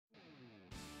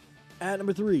At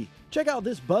number 3, check out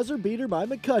this buzzer beater by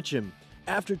McCutcheon.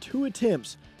 After 2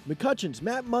 attempts, McCutcheon's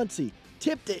Matt Muncy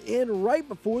tipped it in right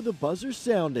before the buzzer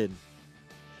sounded.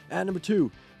 At number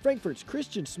 2, Frankfurt's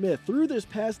Christian Smith threw this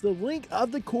past the length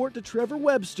of the court to Trevor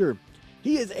Webster.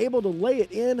 He is able to lay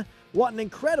it in. What an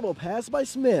incredible pass by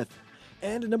Smith.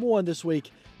 And at number 1 this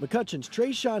week, McCutcheon's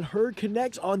Trayshawn Hurd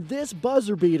connects on this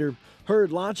buzzer beater.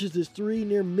 Hurd launches his 3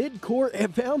 near midcourt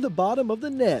and found the bottom of the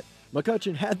net.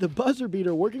 McCutcheon had the buzzer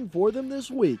beater working for them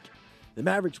this week. The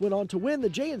Mavericks went on to win the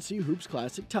JNC Hoops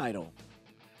Classic title.